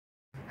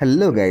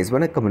Hello guys,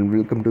 welcome and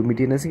welcome to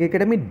MT Nursing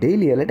Academy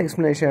Daily Alert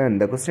Explanation.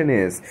 The question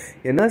is,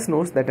 a nurse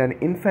knows that an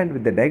infant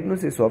with the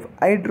diagnosis of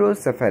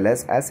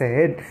hydrocephalus has a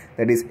head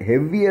that is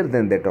heavier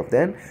than that of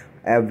an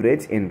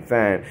average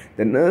infant.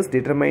 The nurse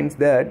determines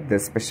that the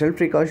special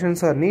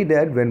precautions are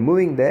needed when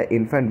moving the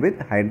infant with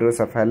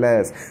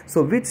hydrocephalus.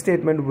 So which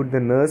statement would the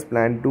nurse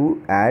plan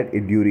to add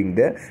during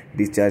the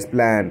discharge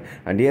plan?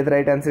 And here the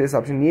right answer is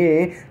option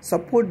A,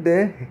 support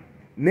the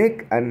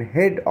neck and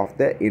head of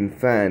the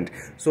infant.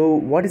 So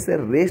what is the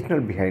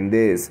rationale behind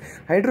this?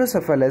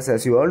 Hydrocephalus,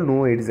 as you all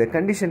know, it is a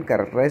condition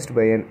characterized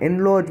by an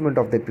enlargement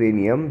of the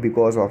cranium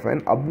because of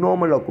an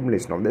abnormal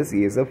accumulation of the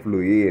CSF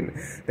fluid.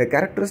 The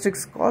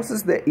characteristics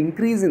causes the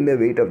increase in the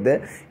weight of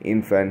the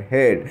infant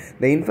head.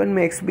 The infant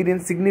may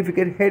experience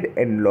significant head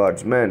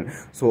enlargement.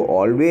 So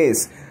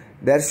always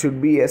there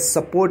should be a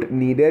support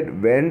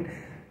needed when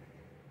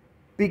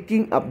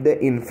picking up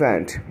the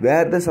infant,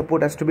 where the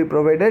support has to be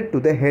provided to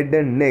the head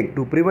and neck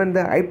to prevent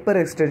the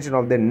hyperextension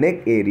of the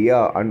neck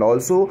area and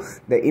also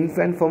the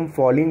infant from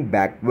falling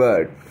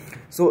backward.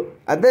 So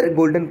other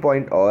golden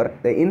point are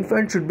the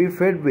infant should be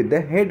fed with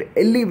the head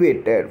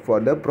elevated for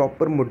the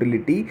proper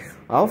motility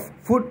of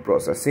food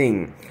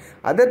processing.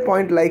 Other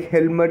point like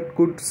helmet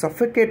could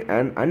suffocate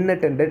an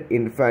unattended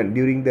infant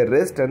during the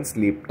rest and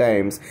sleep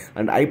times,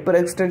 and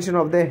hyperextension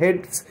of the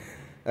heads,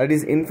 that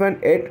is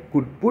infant head,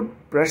 could put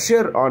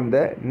pressure on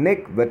the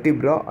neck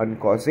vertebra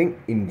and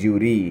causing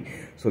injury.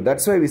 So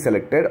that's why we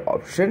selected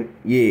option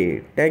A.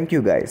 Thank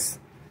you guys.